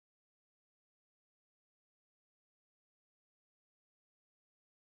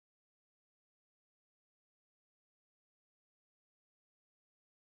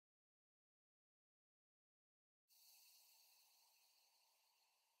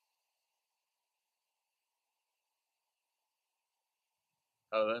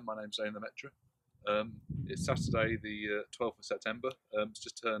Hello there, my name's Zane the Metra. It's Saturday the 12th of September. It's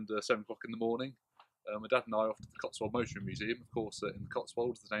just turned 7 o'clock in the morning. My dad and I are off to the Cotswold Motoring Museum, of course, in the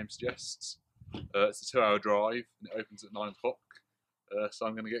Cotswolds, the name suggests. It's a 2-hour drive and it opens at 9 o'clock, so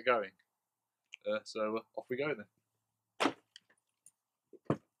I'm going to get going. So off we go then.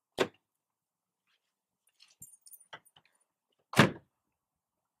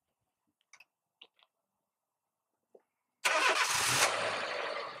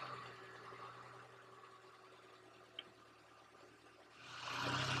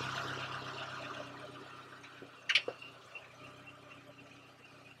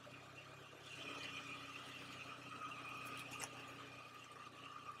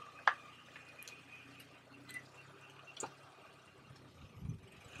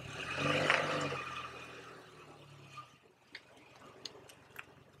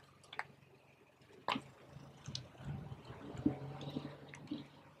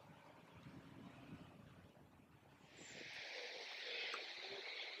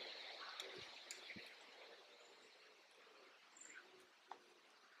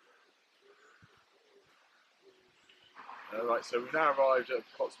 Right, so we've now arrived at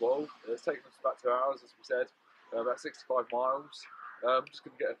Cotswold. It's taken us about 2 hours, as we said, about 65 miles. I'm just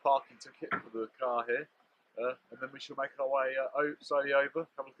going to get a parking ticket for the car here, and then we shall make our way slowly over,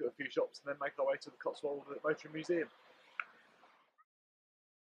 have a look at a few shops, and then make our way to the Cotswold Motoring Museum.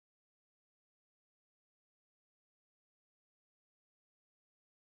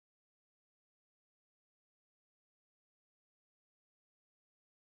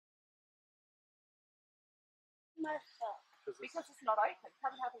 Because it's not open.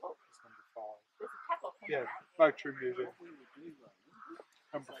 Come and have a look. It's number 5. There's a catalogue. Yeah, Motoring Museum.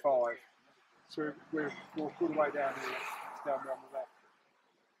 Number 5. So we'll walk all the way down here. It's down there on the left.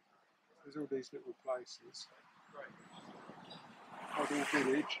 There's all these little places. Model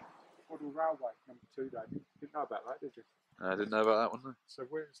Village, Model Railway, number 2, David. Didn't know about that, did you? I didn't know about that one. So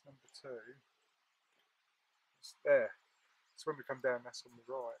where's number 2? It's there. So when we come down, that's on the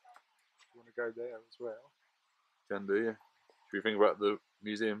right. You want to go there as well? Can do, yeah. Should we think about the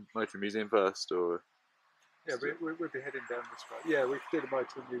museum, motoring museum first, or? Yeah, we'll be heading down this way. Yeah, we could do the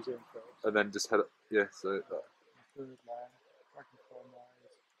Motoring Museum first. And then just head up, yeah, so... Third land, Dragonfly Maze.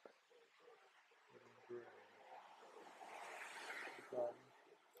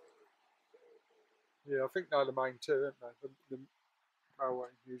 Yeah, I think they're the main two, aren't they? The Railway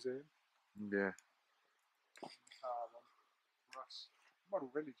Museum. Yeah. Russ. Model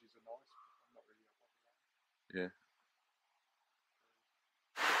villages are nice, but I'm not really up on that. Yeah.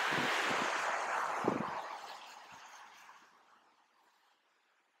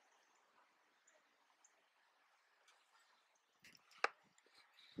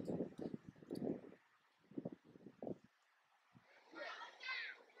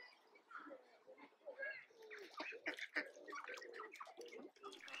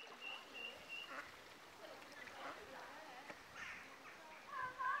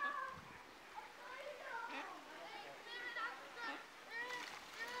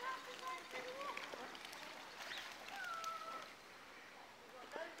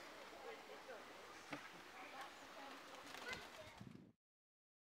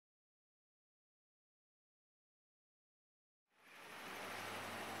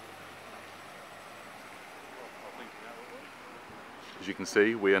 As you can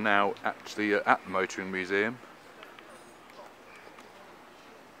see, we are now actually at the Motoring Museum.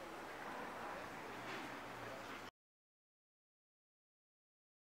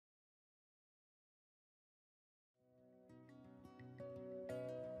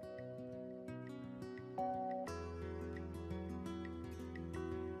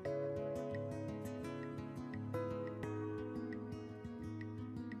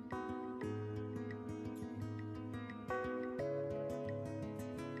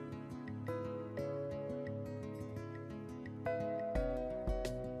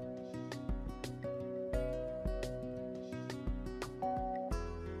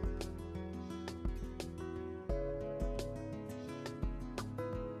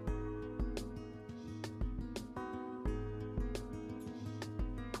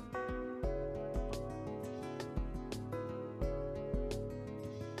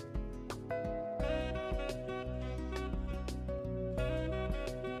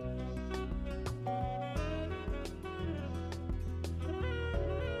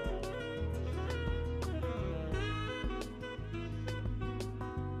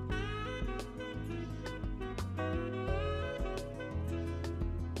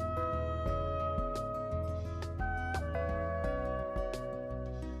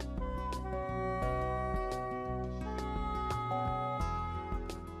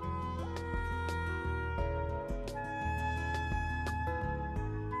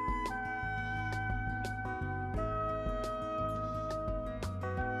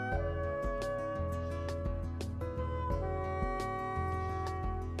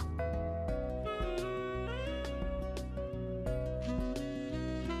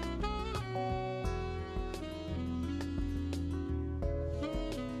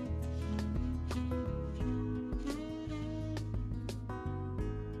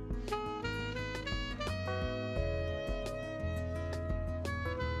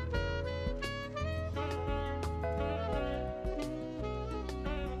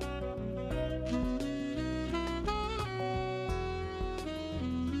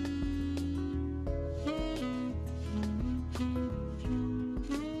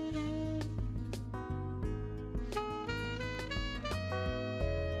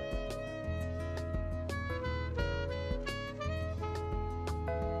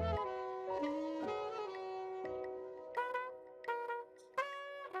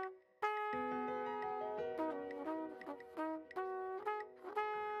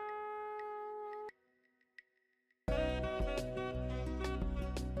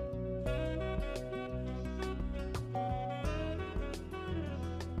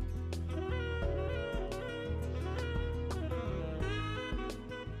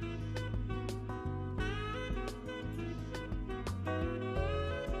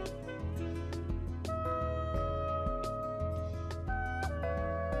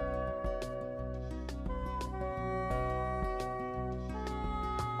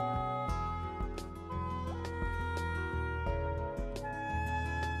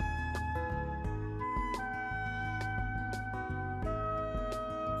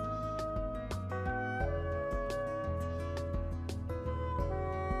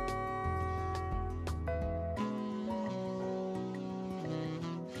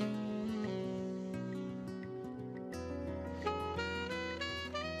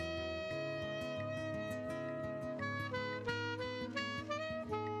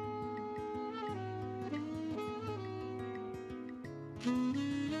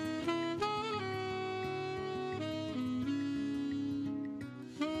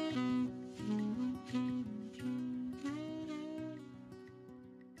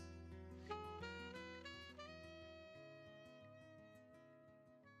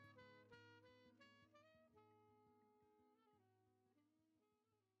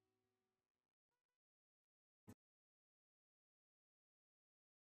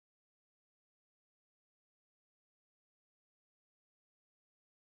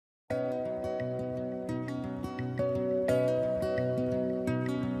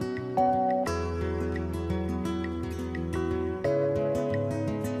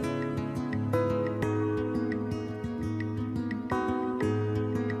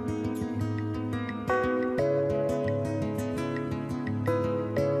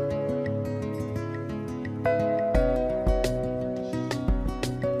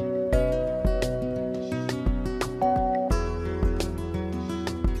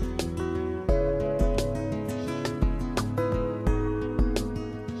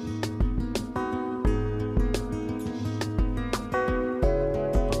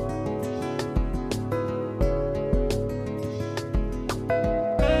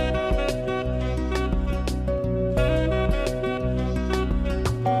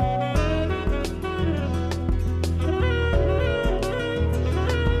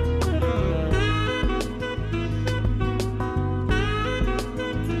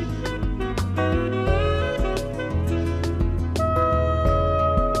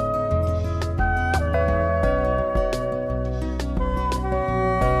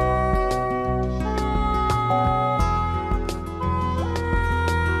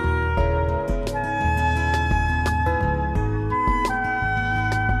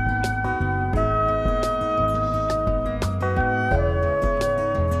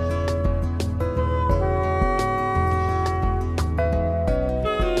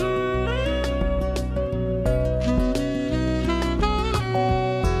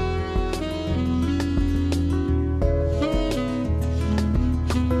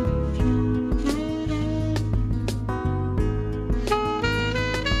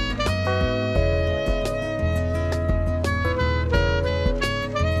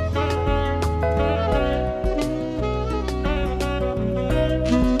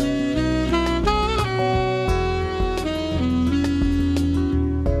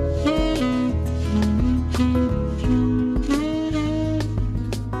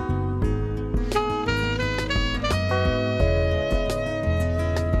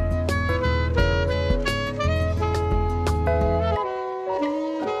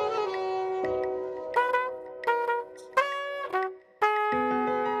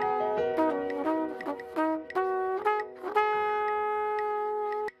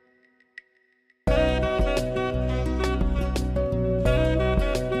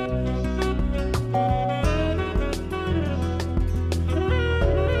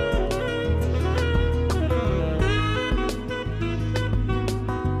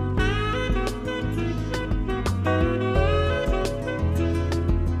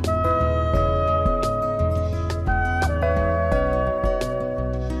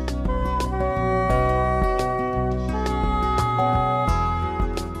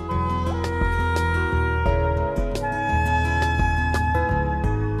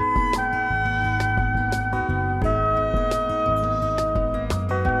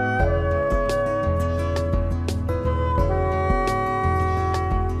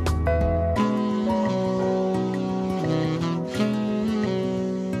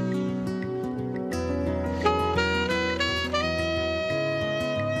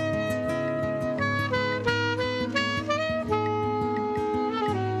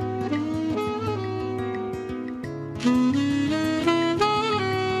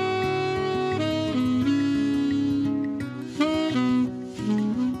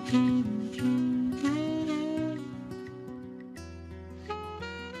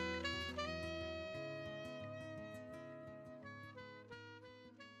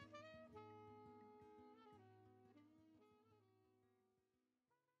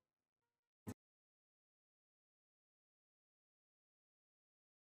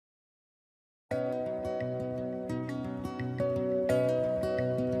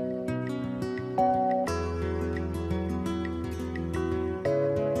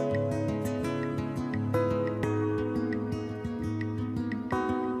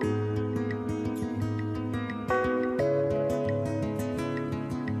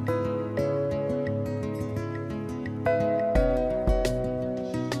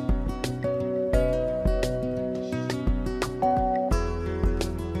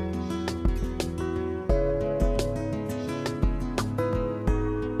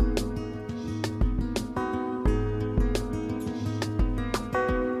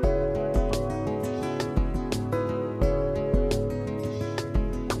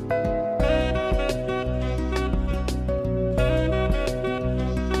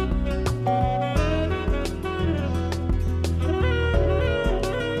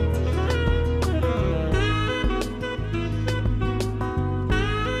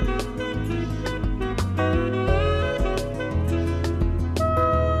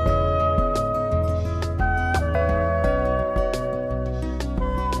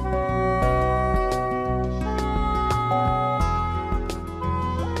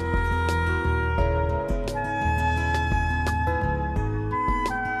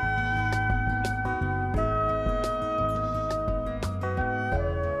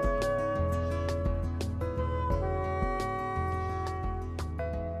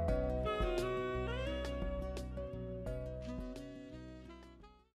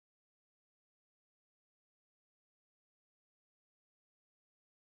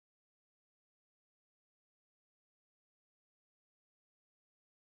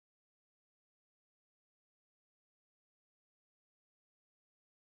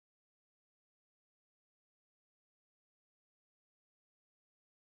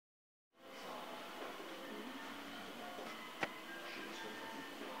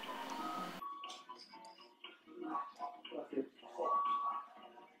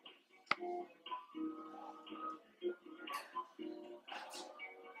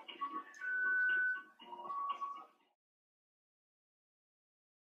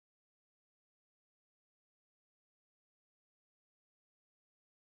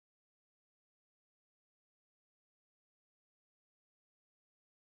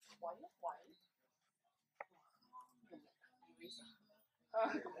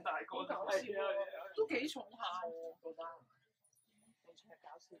 咁大個都係啊，都幾重下我覺得。完全係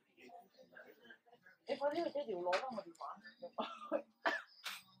搞笑。你快啲去爹哋攞翻我電話。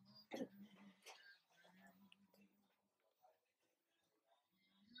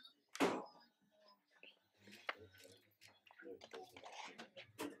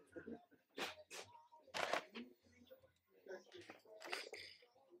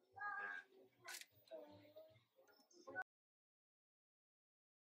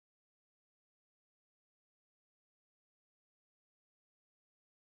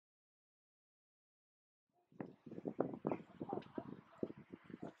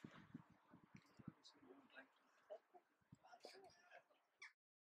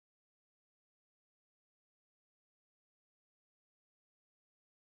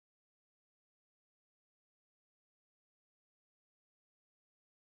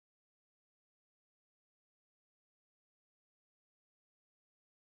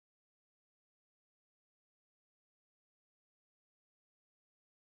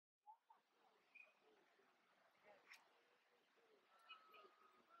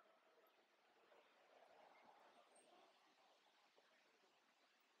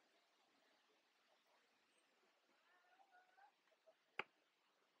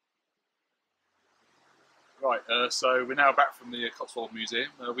Right, so we're now back from the Cotswold Museum.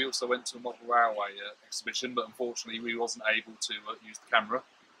 We also went to a model railway exhibition, but unfortunately we wasn't able to use the camera.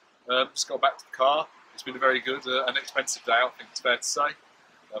 Just got back to the car. It's been a very good and expensive day, I think it's fair to say.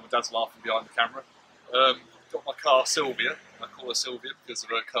 My dad's laughing behind the camera. Got my car Sylvia. I call her Sylvia because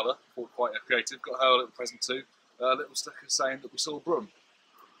of her colour. Thought quite creative. Got her a little present too. A little sticker saying that we saw Brum.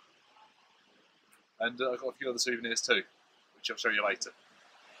 And I've got a few other souvenirs too, which I'll show you later.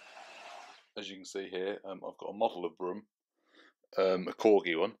 As you can see here, I've got a model of Brum, a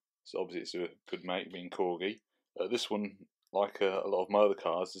Corgi one, so obviously it's a good mate being Corgi. This one, like a lot of my other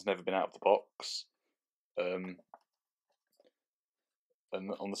cars, has never been out of the box. And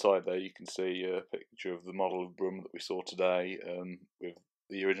on the side there you can see a picture of the model of Brum that we saw today with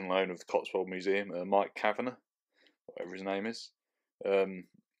the original owner of the Cotswold Museum, Mike Kavanagh, whatever his name is. And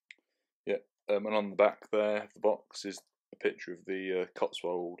on the back there of the box is a picture of the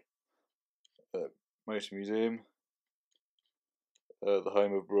Cotswold Motoring Museum, the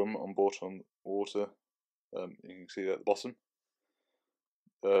home of Brum on Bourton water. You can see that at the bottom.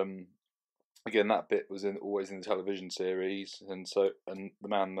 Again, that bit was always in the television series, and the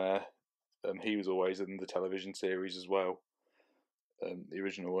man there, he was always in the television series as well, the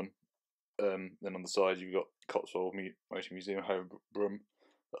original one. Then on the side you've got Cotswold Motoring Museum, home of Brum,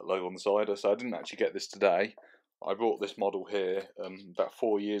 that logo on the side. So I didn't actually get this today. I bought this model here about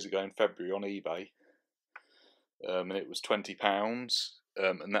 4 years ago in February on eBay. And it was £20,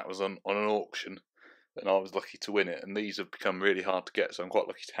 and that was on an auction, and I was lucky to win it. And these have become really hard to get, so I'm quite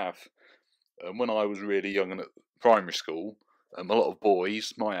lucky to have. When I was really young and at primary school, a lot of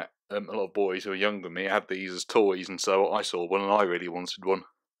boys who were younger than me had these as toys, and so I saw one and I really wanted one.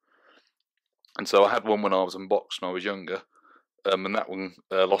 And so I had one when I was unboxed when I was younger, and that one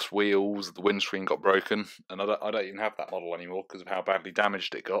lost wheels, the windscreen got broken, and I don't even have that model anymore because of how badly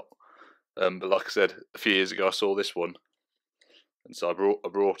damaged it got. But like I said, a few years ago I saw this one, and so I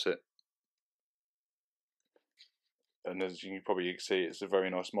brought it. And as you can probably see, it's a very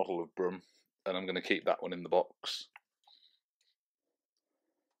nice model of Brum, and I'm going to keep that one in the box.